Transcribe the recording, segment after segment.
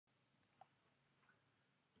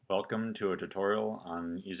Welcome to a tutorial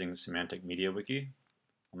on using Semantic MediaWiki.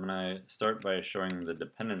 I'm going to start by showing the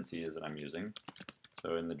dependencies that I'm using.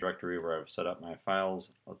 So in the directory where I've set up my files,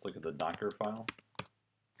 let's look at the Docker file.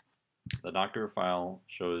 The Docker file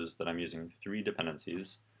shows that I'm using 3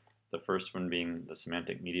 dependencies. The first one being the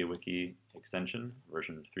Semantic MediaWiki extension,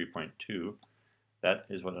 version 3.2. That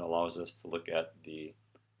is what allows us to look at the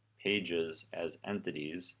pages as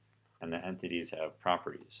entities, and the entities have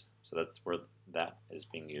properties. So that's where that is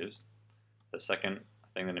being used. The second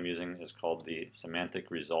thing that I'm using is called the semantic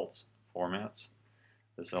results formats.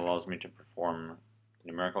 This allows me to perform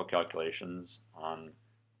numerical calculations on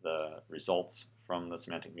the results from the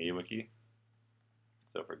Semantic MediaWiki.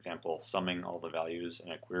 So for example, summing all the values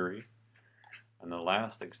in a query. And the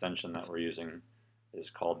last extension that we're using is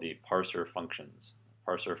called the parser functions.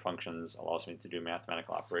 Parser functions allows me to do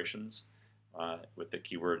mathematical operations with the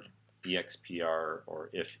keyword expr or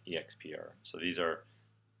if expr. So these are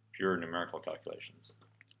pure numerical calculations.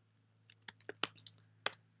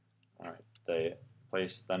 Alright, the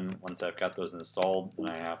place then, once I've got those installed, then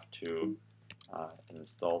I have to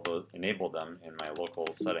enable them in my local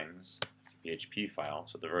settings PHP file.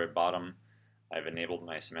 So at the very bottom, I've enabled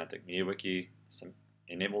my Semantic MediaWiki,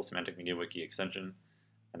 enable Semantic MediaWiki extension,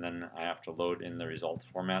 and then I have to load in the results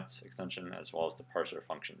formats extension as well as the parser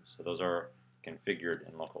functions. So those are configured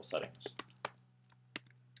in local settings.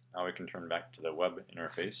 Now we can turn back to the web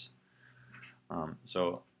interface.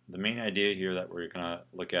 So the main idea here that we're going to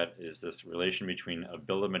look at is this relation between a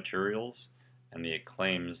bill of materials and the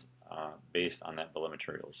claims based on that bill of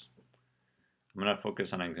materials. I'm going to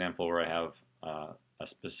focus on an example where I have a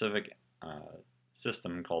specific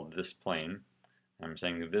system called this plane. I'm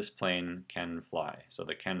saying that this plane can fly. So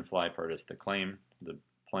the can fly part is the claim, the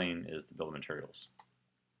plane is the bill of materials.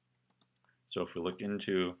 So if we look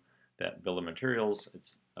into that bill of materials,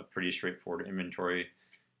 it's a pretty straightforward inventory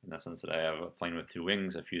in the sense that I have a plane with 2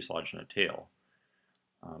 wings, a fuselage, and a tail.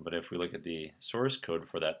 But if we look at the source code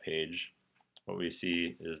for that page, what we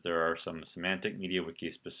see is there are some Semantic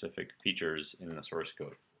MediaWiki specific features in the source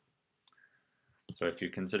code. So if you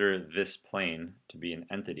consider this plane to be an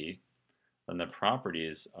entity, then the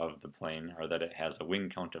properties of the plane are that it has a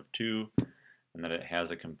wing count of 2 and that it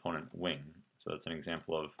has a component wing. So that's an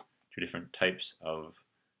example of 2 different types of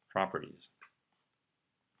properties.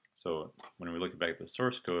 So when we look back at the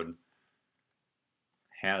source code,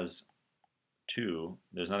 has 2,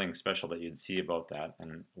 there's nothing special that you'd see about that,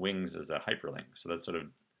 and wings is a hyperlink. So that's sort of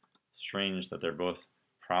strange that they're both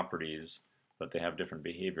properties, but they have different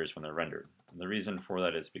behaviors when they're rendered. And the reason for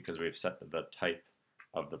that is because we've set the type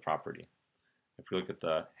of the property. If we look at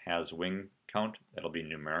the has wing count, that'll be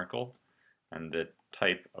numerical, and the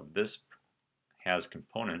type of this has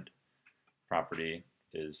component property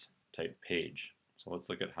is type page. So let's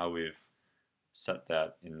look at how we've set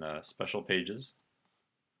that in the special pages.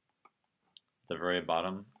 At the very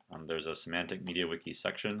bottom, there's a Semantic MediaWiki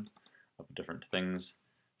section of different things.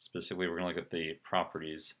 Specifically, we're going to look at the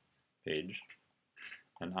properties page.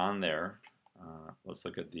 And on there, let's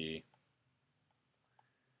look at the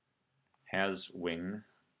has wing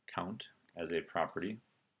count as a property.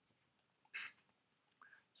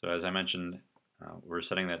 So as I mentioned, we're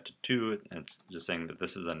setting that to 2, and it's just saying that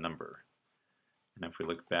this is a number. And if we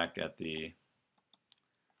look back at the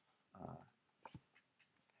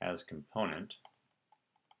has component,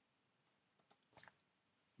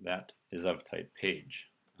 that is of type page.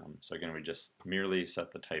 So again, we just merely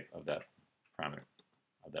set the type of that parameter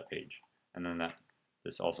of that page. And then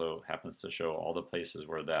this also happens to show all the places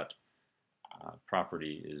where that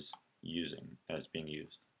property is being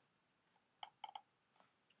used.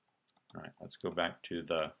 All right, let's go back to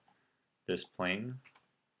this plane,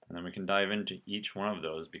 and then we can dive into each one of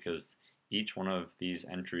those because each one of these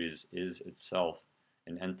entries is itself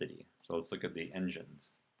an entity. So let's look at the engines.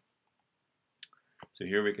 So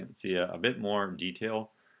here we can see a bit more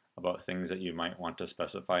detail about things that you might want to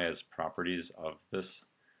specify as properties of this.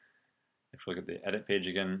 If we look at the edit page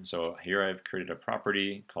again, so here I've created a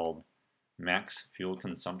property called max fuel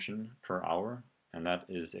consumption per hour, and that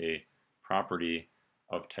is a property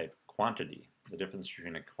of type quantity. The difference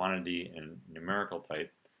between a quantity and numerical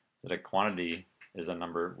type is that a quantity is a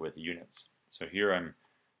number with units. So here I'm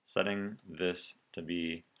setting this to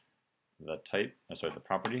be the type, the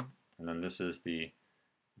property, and then this is the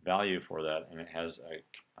value for that, and it has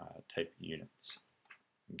a type units,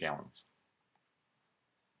 gallons.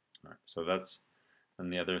 All right, so that's,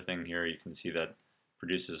 and the other thing here, you can see that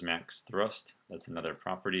produces max thrust. That's another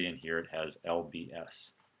property, and here it has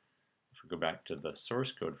LBS. If we go back to the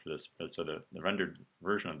source code for this, so the rendered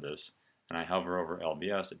version of this, and I hover over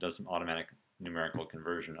LBS, it does some automatic numerical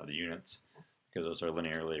conversion of the units because those are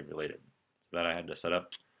linearly related. So that I had to set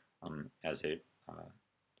up as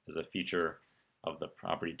a feature of the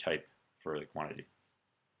property type for the quantity.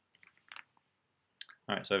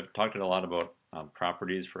 All right, so I've talked a lot about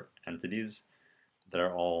properties for entities that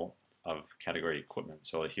are all of category equipment.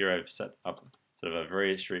 So here I've set up sort of a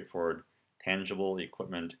very straightforward tangible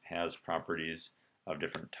equipment has properties of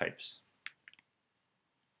different types.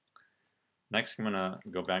 Next, I'm going to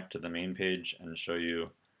go back to the main page and show you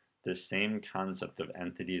this same concept of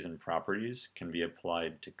entities and properties can be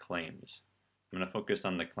applied to claims. I'm going to focus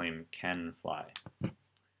on the claim can fly.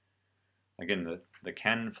 Again, the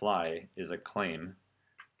can fly is a claim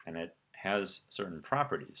and it has certain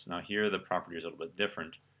properties. Now here the property is a little bit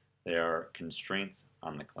different. They are constraints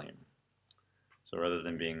on the claim. So rather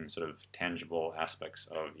than being sort of tangible aspects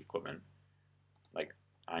of equipment, like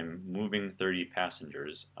I'm moving 30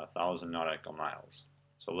 passengers 1,000 nautical miles.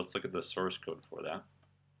 So let's look at the source code for that.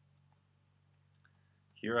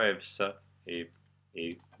 Here I've set a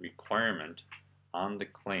requirement on the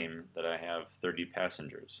claim that I have 30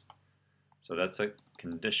 passengers. So that's a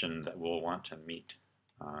condition that we'll want to meet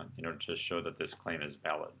in order to show that this claim is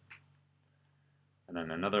valid. And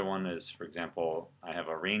then another one is, for example, I have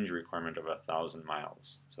a range requirement of 1,000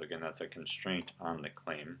 miles. So again, that's a constraint on the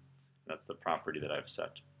claim. That's the property that I've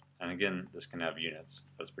set. And again, this can have units.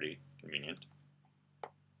 That's pretty convenient.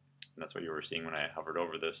 And that's what you were seeing when I hovered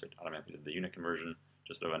over this. It automatically did the unit conversion.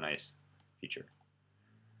 Just sort of a nice feature.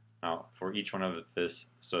 Now, for each one of this,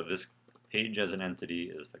 so this page as an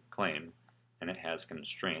entity is the claim, and it has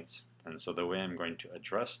constraints. And so the way I'm going to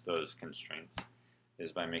address those constraints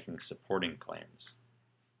is by making supporting claims.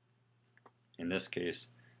 In this case,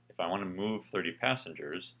 if I want to move 30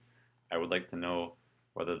 passengers, I would like to know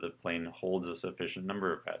whether the plane holds a sufficient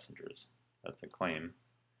number of passengers. That's a claim.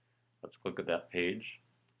 Let's look at that page.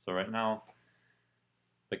 So right now,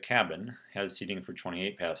 the cabin has seating for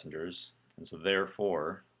 28 passengers, and so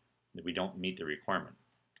therefore, we don't meet the requirement.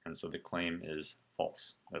 And so the claim is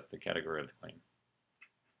false. That's the category of the claim.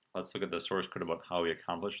 Let's look at the source code about how we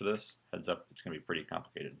accomplish this. Heads up, it's going to be pretty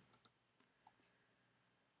complicated.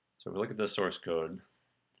 So if we look at the source code,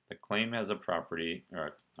 the claim has a property,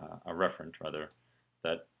 or a referent rather,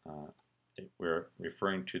 that we're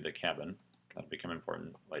referring to the cabin. That'll become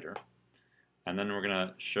important later. And then we're going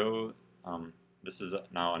to show, this is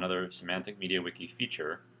now another Semantic MediaWiki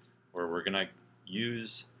feature where we're going to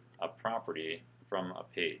use a property from a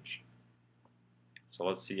page. So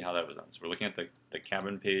let's see how that was done. So we're looking at the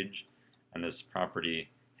cabin page, and this property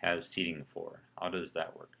has seating for. How does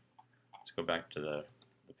that work? Let's go back to the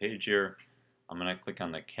page here. I'm going to click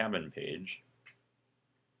on the cabin page.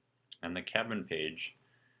 And the cabin page,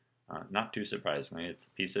 not too surprisingly, it's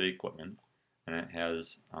a piece of equipment, and it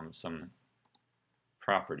has some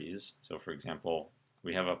properties. So for example,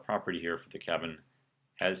 we have a property here for the cabin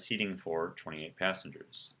has seating for 28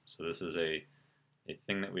 passengers. So this is a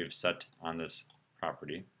thing that we've set on this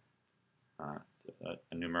property,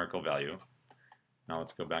 a numerical value. Now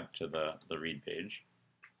let's go back to the read page.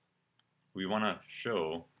 We want to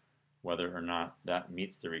show whether or not that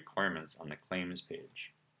meets the requirements on the claims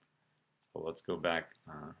page. So let's go back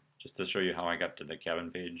just to show you how I got to the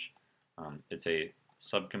cabin page. It's a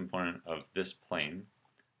subcomponent of this plane.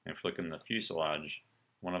 And if you look in the fuselage,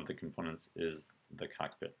 one of the components is the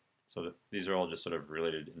cockpit. So these are all just sort of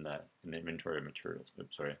related in the inventory of materials.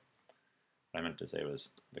 Oops, sorry. What I meant to say was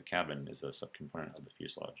the cabin is a subcomponent of the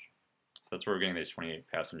fuselage. So that's where we're getting these 28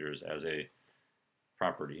 passengers as a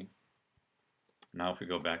property. Now if we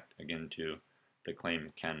go back again to the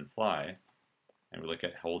claim can fly, and we look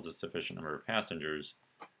at holds a sufficient number of passengers,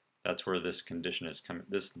 that's where this condition is coming,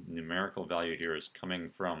 this numerical value here is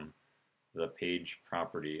coming from the page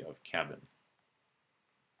property of cabin.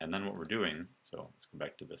 And then what we're doing, so let's go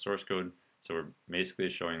back to the source code, so we're basically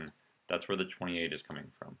showing that's where the 28 is coming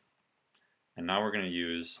from. And now we're going to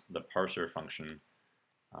use the parser function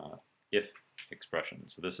if expression.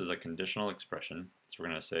 So this is a conditional expression, so we're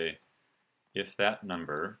going to say if that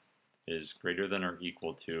number is greater than or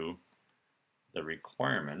equal to the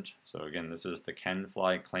requirement, so again this is the can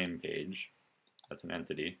fly claim page, that's an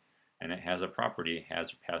entity, and it has a property,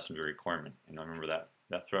 has a passenger requirement, and remember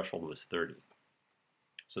that threshold was 30.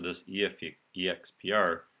 So this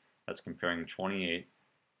EXPR, that's comparing 28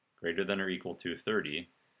 greater than or equal to 30,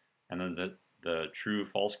 and then the true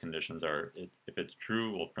false conditions are, if it's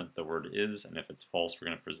true we'll print the word is, and if it's false we're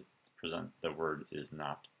going to present the word is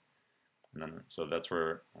not. And then so that's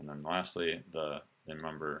where, and then lastly the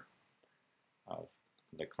number of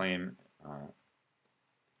the claim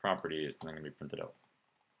property is then going to be printed out.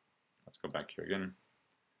 Let's go back here again.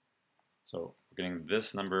 So we're getting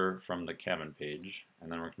this number from the cabin page,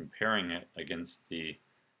 and then we're comparing it against the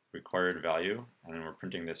required value, and then we're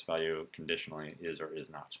printing this value conditionally, is or is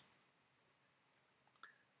not.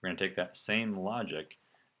 We're going to take that same logic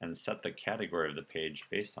and set the category of the page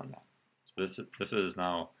based on that. So this is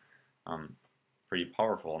now pretty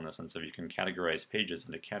powerful in the sense of you can categorize pages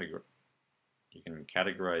into category. You can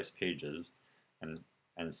categorize pages and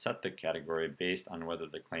set the category based on whether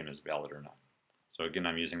the claim is valid or not. So again,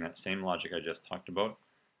 I'm using that same logic I just talked about.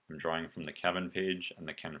 I'm drawing from the cabin page and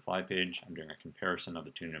the can fly page. I'm doing a comparison of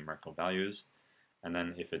the two numerical values. And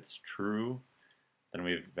then if it's true, then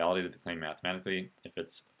we've validated the claim mathematically. If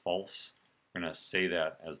it's false, we're going to say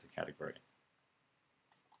that as the category.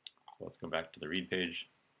 So let's go back to the read page.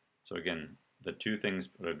 So again, the two things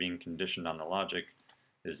that are being conditioned on the logic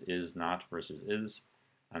is not versus is,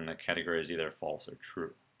 and the category is either false or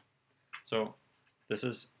true. So this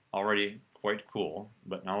is already quite cool,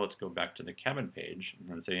 but now let's go back to the cabin page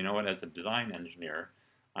and say, you know what, as a design engineer,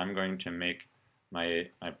 I'm going to make my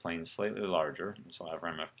plane slightly larger. This will have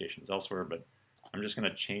ramifications elsewhere, but I'm just going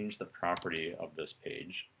to change the property of this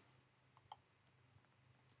page.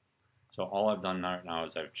 So all I've done right now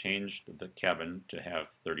is I've changed the cabin to have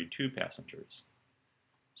 32 passengers.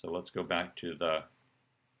 So let's go back to the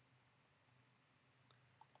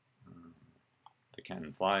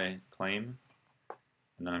can fly claim,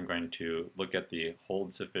 and then I'm going to look at the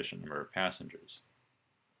hold sufficient number of passengers.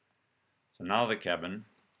 So now the cabin,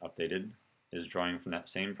 updated, is drawing from that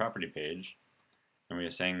same property page, and we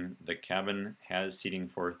are saying the cabin has seating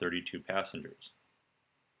for 32 passengers.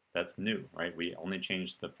 That's new, right? We only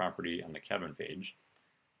changed the property on the cabin page,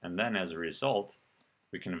 and then as a result,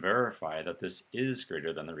 we can verify that this is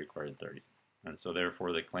greater than the required 30, and so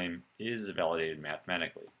therefore the claim is validated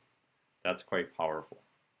mathematically. That's quite powerful.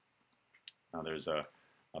 Now there's a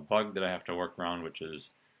bug that I have to work around, which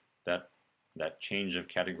is that change of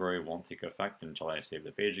category won't take effect until I save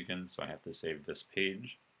the page again, so I have to save this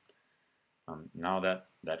page. Now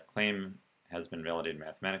that claim has been validated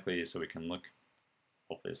mathematically, so we can look,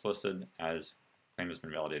 hopefully it's listed as claim has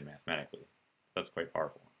been validated mathematically. That's quite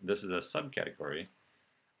powerful. This is a subcategory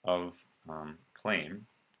of claim,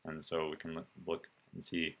 and so we can look and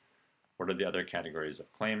see what are the other categories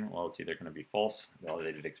of claim. Well, it's either going to be false,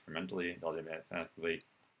 validated experimentally, validated mathematically,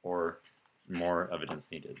 or more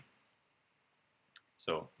evidence needed.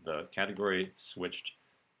 So the category switched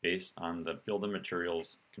based on the bill of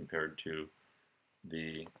materials compared to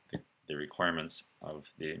the requirements of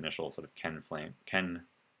the initial sort of can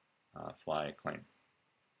fly claim.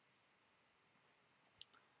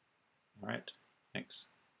 All right, thanks.